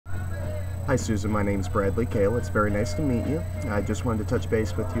Hi Susan, my name's Bradley Kale. It's very nice to meet you. I just wanted to touch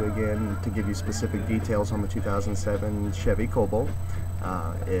base with you again to give you specific details on the 2007 Chevy Cobalt.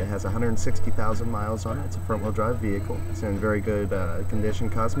 It has 160,000 miles on it. It's a front-wheel drive vehicle. It's in very good condition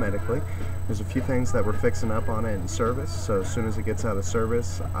cosmetically. There's a few things that we're fixing up on it in service, so as soon as it gets out of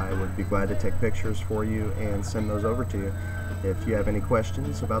service, I would be glad to take pictures for you and send those over to you. If you have any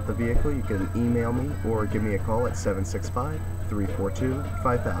questions about the vehicle, you can email me or give me a call at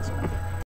 765-342-5000.